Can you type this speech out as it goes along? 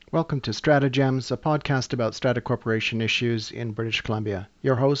Welcome to Strata Gems, a podcast about Strata Corporation issues in British Columbia.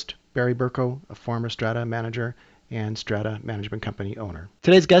 Your host, Barry Burko, a former Strata manager and Strata Management Company owner.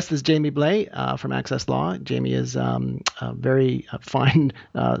 Today's guest is Jamie Bleay from Access Law. Jamie is a very fine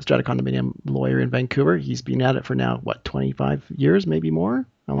Strata condominium lawyer in Vancouver. He's been at it for now, 25 years, maybe more?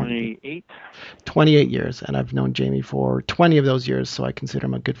 28. 28 years, and I've known Jamie for 20 of those years, so I consider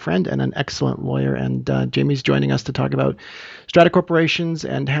him a good friend and an excellent lawyer. And Jamie's joining us to talk about strata corporations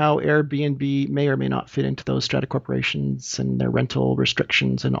and how Airbnb may or may not fit into those strata corporations and their rental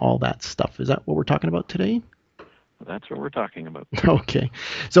restrictions and all that stuff. Is that what we're talking about today? That's what we're talking about. Okay.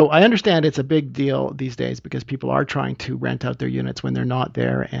 So I understand it's a big deal these days because people are trying to rent out their units when they're not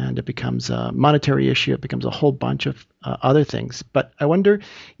there, and it becomes a monetary issue. It becomes a whole bunch of other things. But I wonder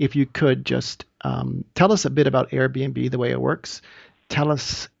if you could just tell us a bit about Airbnb, the way it works. Tell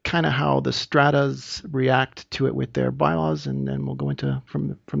us kind of how the stratas react to it with their bylaws, and then we'll go into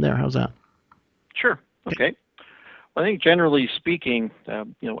from there. How's that? Sure. Okay. I think generally speaking,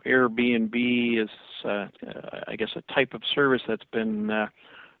 Airbnb is, I guess, a type of service that's been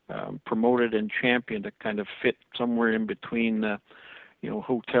promoted and championed to kind of fit somewhere in between,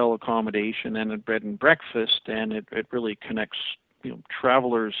 hotel accommodation and a bed and breakfast, and it really connects,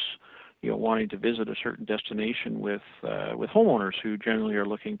 travelers, wanting to visit a certain destination with homeowners who generally are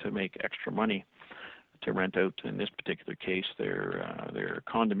looking to make extra money to rent out, in this particular case, their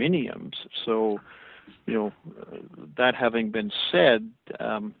condominiums. So, that having been said,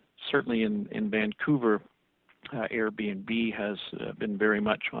 certainly in Vancouver, Airbnb has been very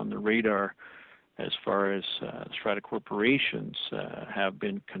much on the radar as far as strata corporations have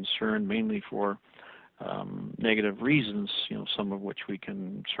been concerned, mainly for negative reasons, some of which we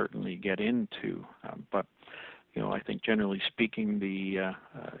can certainly get into. But I think generally speaking, the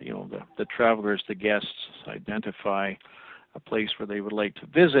travelers, the guests, identify a place where they would like to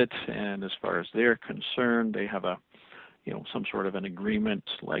visit, and as far as they're concerned, they have some sort of an agreement,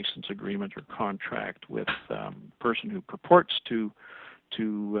 license agreement or contract with person who purports to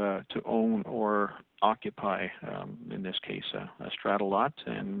own or occupy, in this case, a strata lot,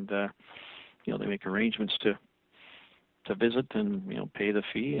 and they make arrangements to visit and pay the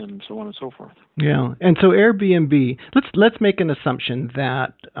fee and so on and so forth. Yeah, and so Airbnb. Let's make an assumption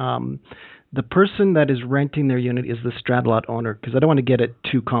that the person that is renting their unit is the strata lot owner, because I don't want to get it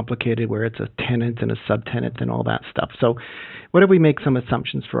too complicated where it's a tenant and a subtenant and all that stuff. So what if we make some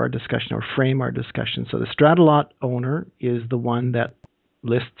assumptions for our discussion or frame our discussion? So the strata lot owner is the one that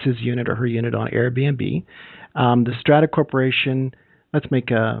lists his unit or her unit on Airbnb. The strata corporation, let's make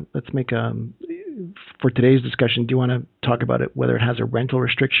for today's discussion, do you want to talk about it, whether it has a rental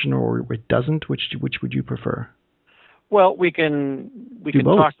restriction or it doesn't? Which would you prefer? Well, we can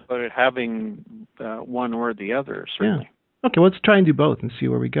both. Talk about it having one or the other, certainly. Yeah. Okay, let's try and do both and see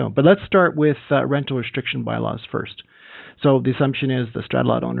where we go. But let's start with rental restriction bylaws first. So the assumption is the strata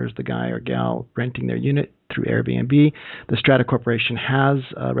lot owner is the guy or gal renting their unit through Airbnb. The strata corporation has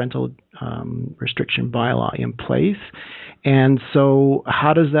a rental restriction bylaw in place. And so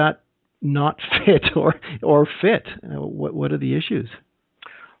how does that not fit or fit? What are the issues?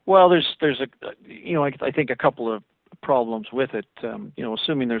 Well, there's I think a couple of problems with it.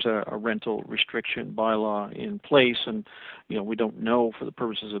 Assuming there's a rental restriction bylaw in place, and we don't know for the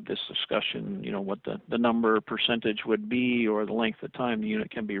purposes of this discussion, what the number percentage would be or the length of time the unit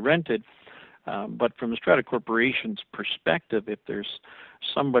can be rented. But from the strata corporation's perspective, if there's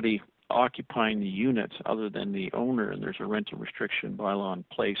somebody occupying the unit other than the owner and there's a rental restriction bylaw in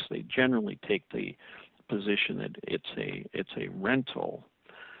place, they generally take the position that it's a rental.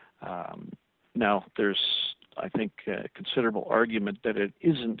 Now, there's, I think, a considerable argument that it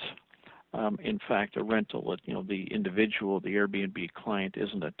isn't, in fact, a rental. That the individual, the Airbnb client,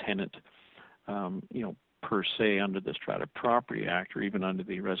 isn't a tenant, per se under the Strata Property Act or even under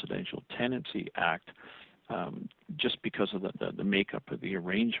the Residential Tenancy Act, just because of the makeup of the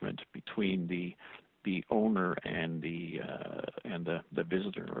arrangement between the owner and the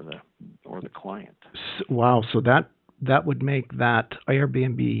visitor or the client. Wow! So that would make that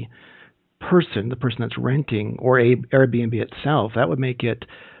Airbnb person, the person that's renting, or Airbnb itself, that would make it,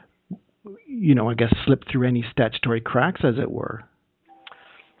 I guess, slip through any statutory cracks, as it were.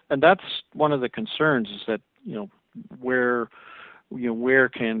 And that's one of the concerns, is that, where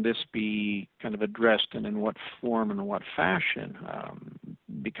can this be kind of addressed and in what form and in what fashion?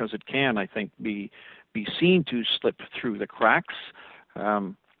 Because it can, I think, be seen to slip through the cracks.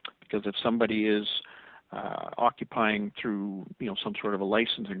 Because if somebody is occupying through some sort of a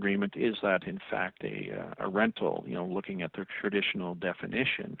license agreement, is that in fact a rental? Looking at the traditional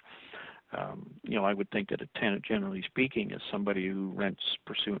definition, I would think that a tenant, generally speaking, is somebody who rents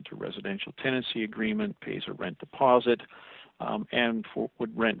pursuant to residential tenancy agreement, pays a rent deposit, and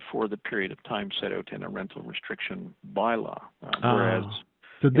would rent for the period of time set out in a rental restriction bylaw. Whereas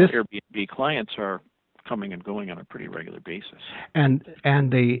so this Airbnb clients are coming and going on a pretty regular basis. and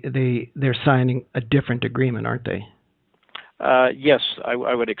they're signing a different agreement, aren't they? Yes, I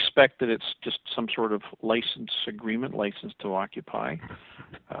would expect that it's just some sort of license agreement, license to occupy.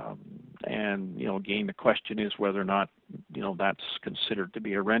 And again, the question is whether or not that's considered to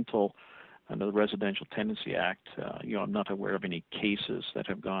be a rental under the Residential Tenancy Act. I'm not aware of any cases that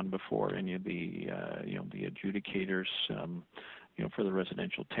have gone before any of the the adjudicators for the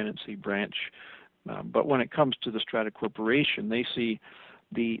residential tenancy branch. But when it comes to the Strata Corporation, they see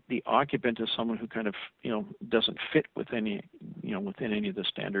the occupant as someone who kind of doesn't fit with any within any of the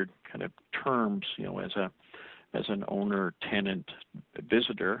standard kind of terms as an owner, tenant,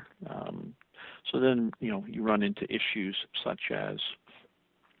 visitor. So then you run into issues such as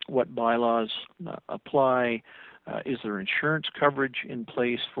what bylaws apply. Is there insurance coverage in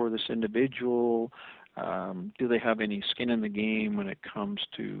place for this individual? Do they have any skin in the game when it comes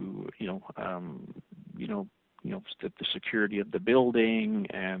to the security of the building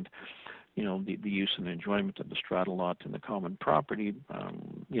and the use and enjoyment of the strata lot and the common property?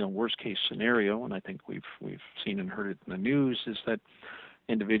 Worst case scenario, and I think we've seen and heard it in the news, is that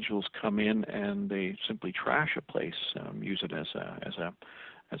individuals come in and they simply trash a place, use it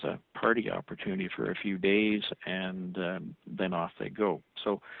as a party opportunity for a few days, and then off they go.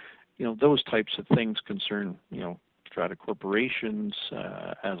 So those types of things concern strata corporations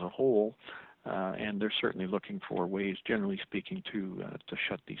as a whole, and they're certainly looking for ways, generally speaking, to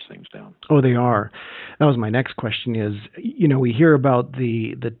shut these things down. Oh, they are. That was my next question. Is we hear about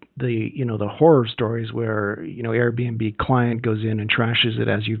the horror stories where Airbnb client goes in and trashes it,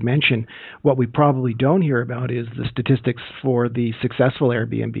 as you've mentioned. What we probably don't hear about is the statistics for the successful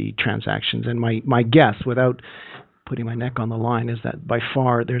Airbnb transactions. And my guess, without putting my neck on the line, is that by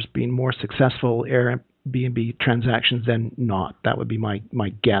far there's been more successful Airbnb transactions than not. That would be my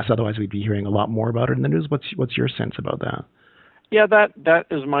guess. Otherwise, we'd be hearing a lot more about it in the news. What's your sense about that? Yeah, that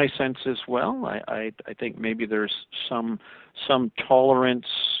is my sense as well. I think maybe there's some tolerance,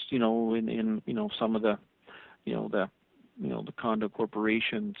 in some of the condo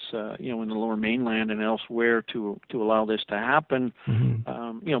corporations, in the Lower Mainland and elsewhere to allow this to happen.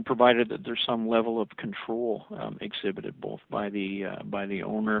 Mm-hmm. Provided that there's some level of control exhibited both by the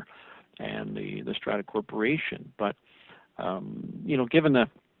owner and the Strata Corporation. But given the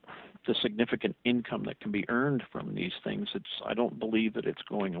significant income that can be earned from these things, I don't believe that it's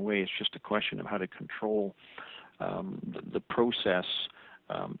going away. It's just a question of how to control the process.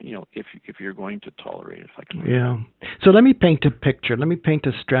 If you're going to tolerate it, if I can. Yeah. So let me paint a picture. Let me paint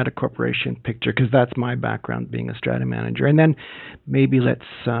a Strata Corporation picture, because that's my background, being a Strata manager. And then maybe let's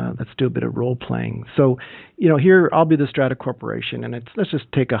do a bit of role playing. So, here I'll be the Strata Corporation, and let's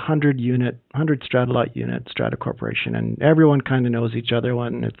just take 100 Strata lot unit Strata Corporation, and everyone kind of knows each other.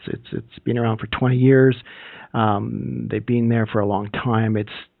 One, it's been around for 20 years. They've been there for a long time.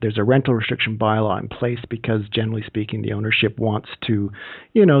 There's a rental restriction bylaw in place because, generally speaking, the ownership wants to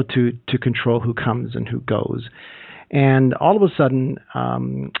control who comes and who goes. And all of a sudden,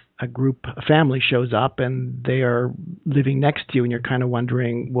 a family shows up and they are living next to you, and you're kind of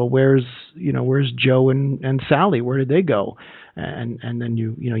wondering, well, where's Joe and Sally? Where did they go? And then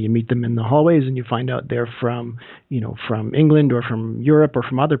you meet them in the hallways, and you find out they're from England or from Europe or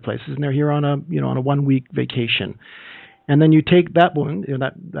from other places, and they're here on a 1 week vacation. And then you take that one,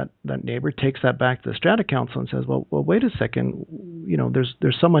 that neighbor takes that back to the Strata Council and says, well, wait a second,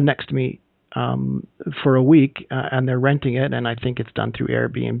 there's someone next to me for a week, and they're renting it, and I think it's done through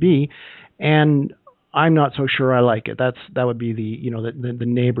Airbnb, and I'm not so sure I like it. That would be the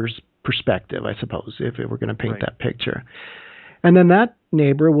neighbor's perspective, I suppose, if we're going to paint Right. that picture. And then that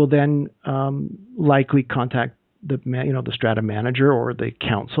neighbor will then likely contact the Strata manager or the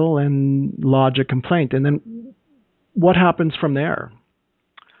council and lodge a complaint. And then what happens from there?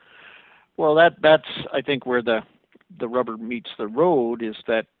 Well, that's I think where the rubber meets the road, is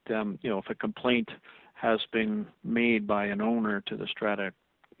that if a complaint has been made by an owner to the Strata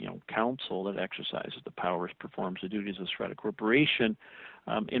council that exercises the powers, performs the duties of the Strata Corporation,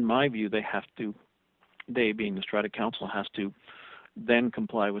 in my view, they being the Strata Council, has to then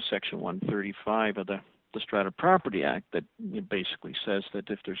comply with Section 135 of the Strata Property Act, that basically says that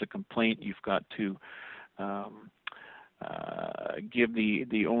if there's a complaint, you've got to give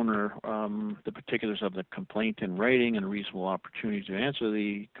the owner the particulars of the complaint in writing and a reasonable opportunity to answer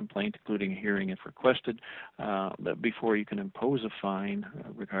the complaint, including a hearing if requested, before you can impose a fine,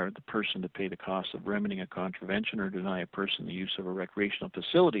 require the person to pay the cost of remedying a contravention or deny a person the use of a recreational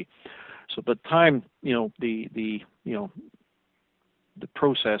facility. So by the time the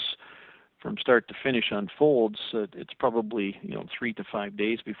process from start to finish unfolds, it's probably 3 to 5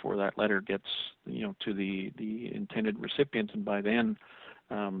 days before that letter gets to the intended recipient, and by then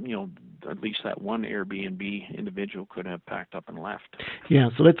at least that one Airbnb individual could have packed up and left. Yeah,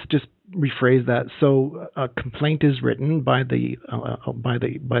 so let's just rephrase that. So a complaint is written by the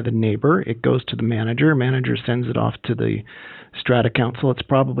neighbor. It goes to the manager. Manager sends it off to the Strata Council. It's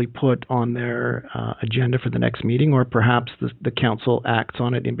probably put on their agenda for the next meeting, or perhaps the council acts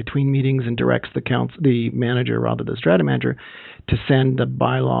on it in between meetings and directs the manager, rather the Strata manager, to send a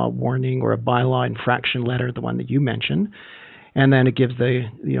bylaw warning or a bylaw infraction letter, the one that you mentioned. And then it gives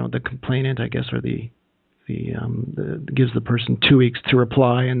the complainant, I guess, or gives the person 2 weeks to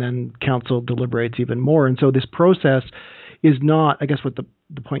reply, and then council deliberates even more. And so this process is not, I guess, what the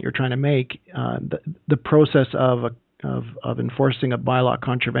point you're trying to make. The process of enforcing a bylaw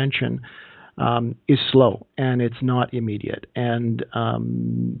contravention is slow, and it's not immediate, and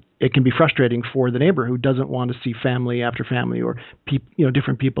it can be frustrating for the neighbor who doesn't want to see family after family, or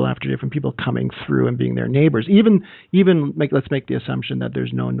different people after different people coming through and being their neighbors. Let's make the assumption that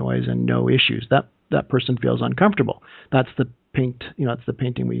there's no noise and no issues. That person feels uncomfortable. That's the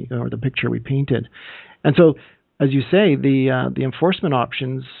painting or the picture we painted. And so, as you say, the enforcement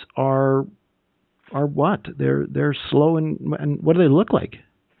options are what? They're slow, and what do they look like?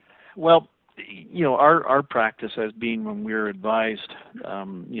 Well, our practice has been, when we're advised,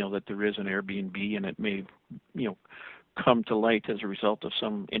 that there is an Airbnb, and it may, come to light as a result of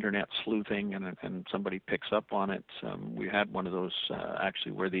some internet sleuthing, and somebody picks up on it. We had one of those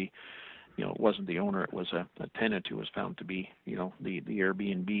actually where it wasn't the owner, it was a tenant who was found to be, the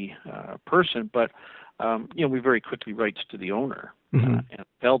Airbnb person. But, we very quickly writes to the owner and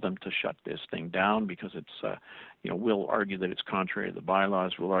tell them to shut this thing down, because it's, we'll argue that it's contrary to the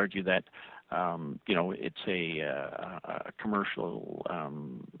bylaws. We'll argue that, it's a commercial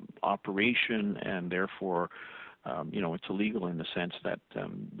operation, and therefore, it's illegal in the sense that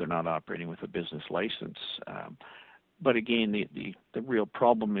they're not operating with a business license. But again, the real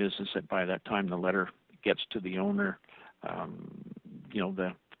problem is that by that time the letter gets to the owner,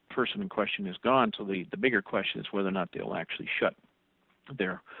 the person in question is gone. So the bigger question is whether or not they'll actually shut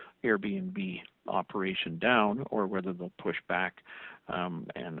their Airbnb operation down, or whether they'll push back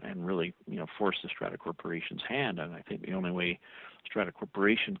and really force the Strata Corporation's hand. And I think the only way Strata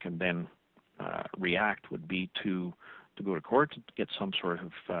Corporation can then react would be to go to court to get some sort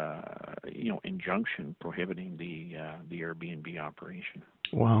of injunction prohibiting the Airbnb operation.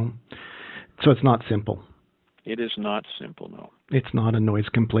 Wow. So it's not simple. It is not simple, no. It's not a noise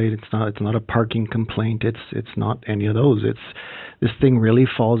complaint. It's not a parking complaint. It's not any of those. This thing really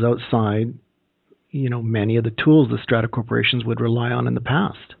falls outside, many of the tools the Strata corporations would rely on in the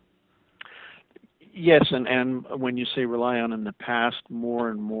past. Yes, and when you say rely on in the past, more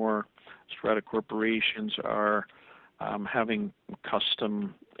and more Strata corporations are having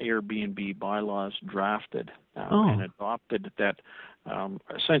custom Airbnb bylaws drafted and adopted that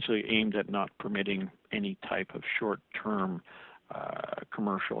essentially aimed at not permitting any type of short-term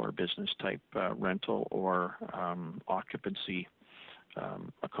commercial or business type rental or occupancy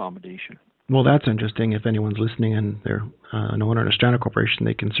accommodation. Well, that's interesting. If anyone's listening and they're an owner in a Strata corporation,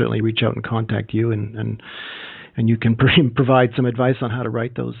 they can certainly reach out and contact you, and you can provide some advice on how to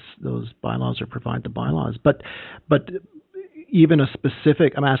write those bylaws or provide the bylaws. But even a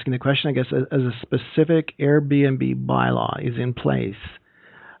specific, I'm asking the question, I guess, as a specific Airbnb bylaw is in place,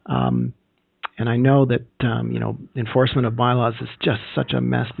 and I know that enforcement of bylaws is just such a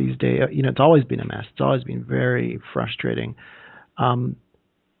mess these days. It's always been a mess. It's always been very frustrating.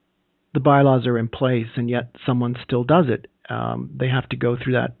 The bylaws are in place, and yet someone still does it. They have to go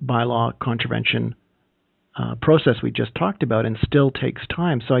through that bylaw contravention process we just talked about, and still takes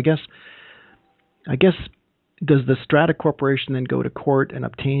time. So I guess, does the Strata Corporation then go to court and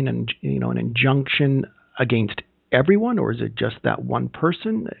obtain an injunction against everyone, or is it just that one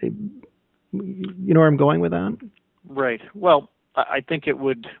person? You know where I'm going with that? Right. Well, I think it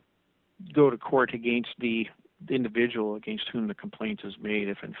would go to court against the individual against whom the complaint is made,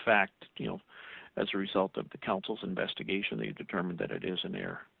 if in fact, as a result of the council's investigation, they determined that it is an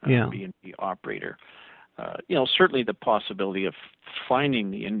Airbnb operator. Certainly the possibility of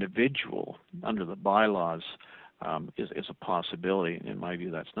finding the individual under the bylaws is a possibility. In my view,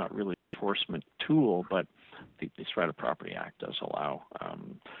 that's not really an enforcement tool, but the Strata Property Act does allow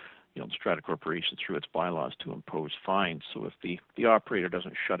the Strata Corporation through its bylaws to impose fines. So if the operator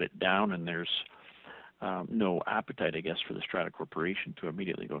doesn't shut it down and there's no appetite, I guess, for the Strata Corporation to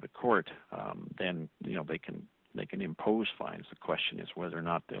immediately go to court, then they can impose fines. The question is whether or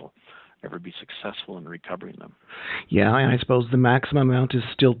not they'll ever be successful in recovering them. Yeah, and I suppose the maximum amount is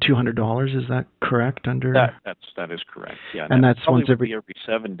still $200. Is that correct? That is correct. Yeah, and that's once every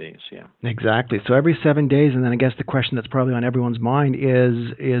 7 days. Yeah. Exactly. So every 7 days, and then I guess the question that's probably on everyone's mind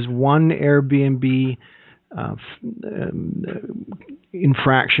is one Airbnb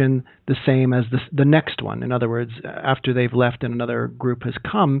infraction the same as the next one? In other words, after they've left and another group has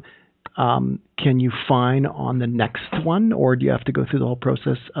come, can you fine on the next one, or do you have to go through the whole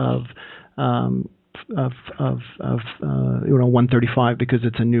process of 135 because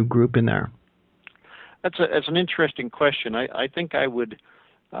it's a new group in there? That's an interesting question. I think I would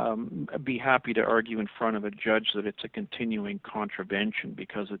be happy to argue in front of a judge that it's a continuing contravention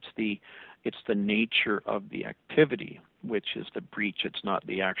because it's the nature of the activity which is the breach. It's not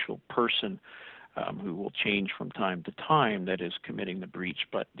the actual person who will change from time to time that is committing the breach,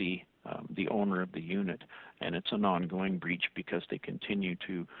 but the owner of the unit. And it's an ongoing breach because they continue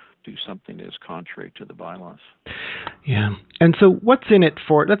to do something that is contrary to the bylaws. Yeah. And so what's in it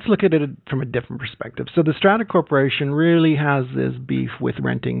for? Let's look at it from a different perspective. So the Strata Corporation really has this beef with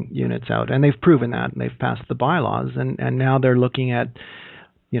renting units out, and they've proven that, and they've passed the bylaws, and now they're looking at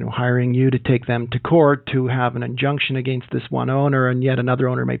hiring you to take them to court to have an injunction against this one owner, and yet another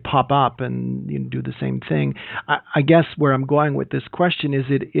owner may pop up and do the same thing. I guess where I'm going with this question is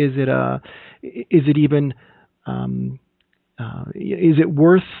it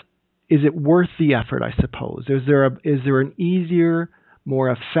worth the effort? I suppose. Is there an easier, more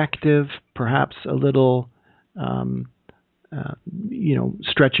effective, perhaps a little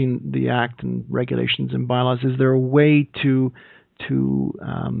stretching the act and regulations and bylaws? Is there a way to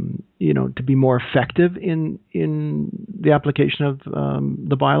be more effective in the application of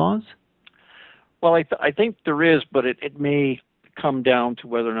the bylaws? Well, I think there is, but it may come down to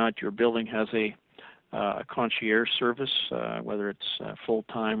whether or not your building has a concierge service, whether it's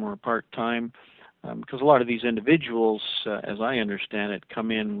full-time or part-time, because a lot of these individuals, as I understand it,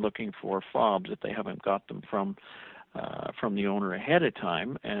 come in looking for fobs if they haven't got them from the owner ahead of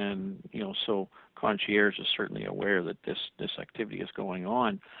time, and so concierge is certainly aware that this activity is going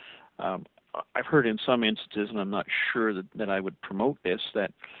on. I've heard in some instances, and I'm not sure that I would promote this,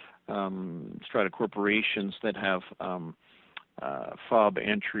 that Strata corporations that have fob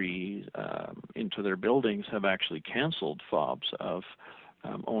entry into their buildings have actually canceled fobs of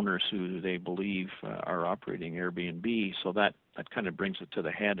owners who they believe are operating Airbnb. So that kind of brings it to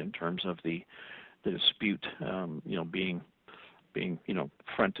the head in terms of the dispute, being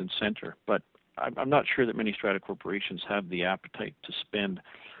front and center. But I'm not sure that many Strata corporations have the appetite to spend,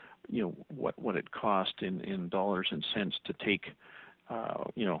 what it cost in dollars and cents to take,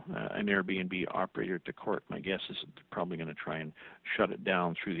 an Airbnb operator to court. My guess is they're probably going to try and shut it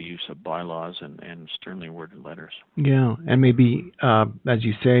down through the use of bylaws and sternly worded letters. Yeah, and maybe, as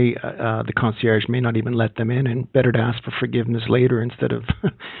you say, the concierge may not even let them in, and better to ask for forgiveness later instead of,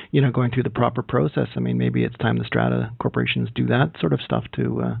 going through the proper process. I mean, maybe it's time the Strata corporations do that sort of stuff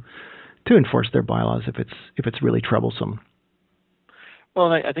to enforce their bylaws if it's really troublesome.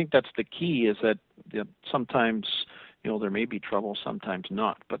 Well, I think that's the key, is that sometimes there may be trouble, sometimes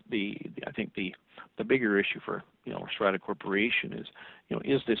not. But I think the bigger issue for Strata Corporation is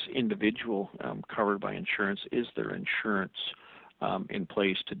this individual covered by insurance? Is there insurance in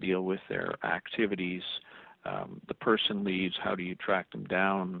place to deal with their activities? The person leaves. How do you track them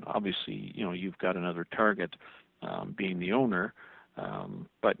down? Obviously, you've got another target, being the owner.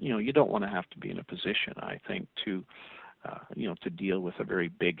 But you don't want to have to be in a position, I think, to deal with a very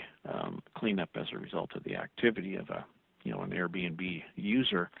big cleanup as a result of the activity of an Airbnb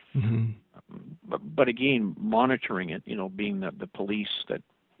user. Mm-hmm. But again, monitoring it, being the police that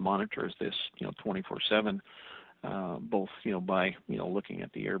monitors this, 24/7, both by looking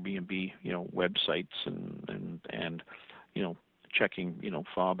at the Airbnb websites and checking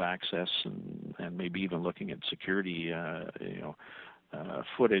fob access and maybe even looking at security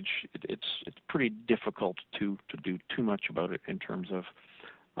footage. It's pretty difficult to do too much about it in terms of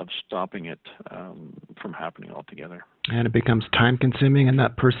stopping it from happening altogether. And it becomes time consuming, and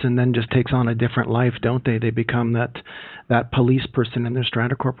that person then just takes on a different life, don't they? They become that police person in their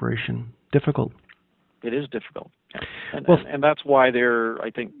Strata corporation. Difficult. It is difficult. Yeah. And that's why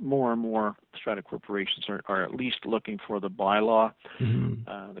I think more and more Strata corporations are at least looking for the bylaw,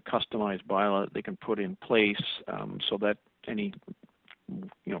 mm-hmm. The customized bylaw that they can put in place, so that any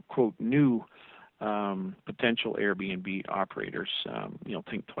quote new potential Airbnb operators,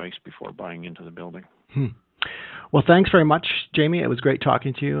 think twice before buying into the building. Well, thanks very much, Jamie. It was great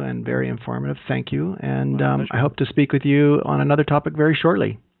talking to you and very informative. Thank you. And I hope to speak with you on another topic very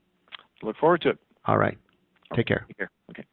shortly. Look forward to it. All right. Take care. Take care. Okay.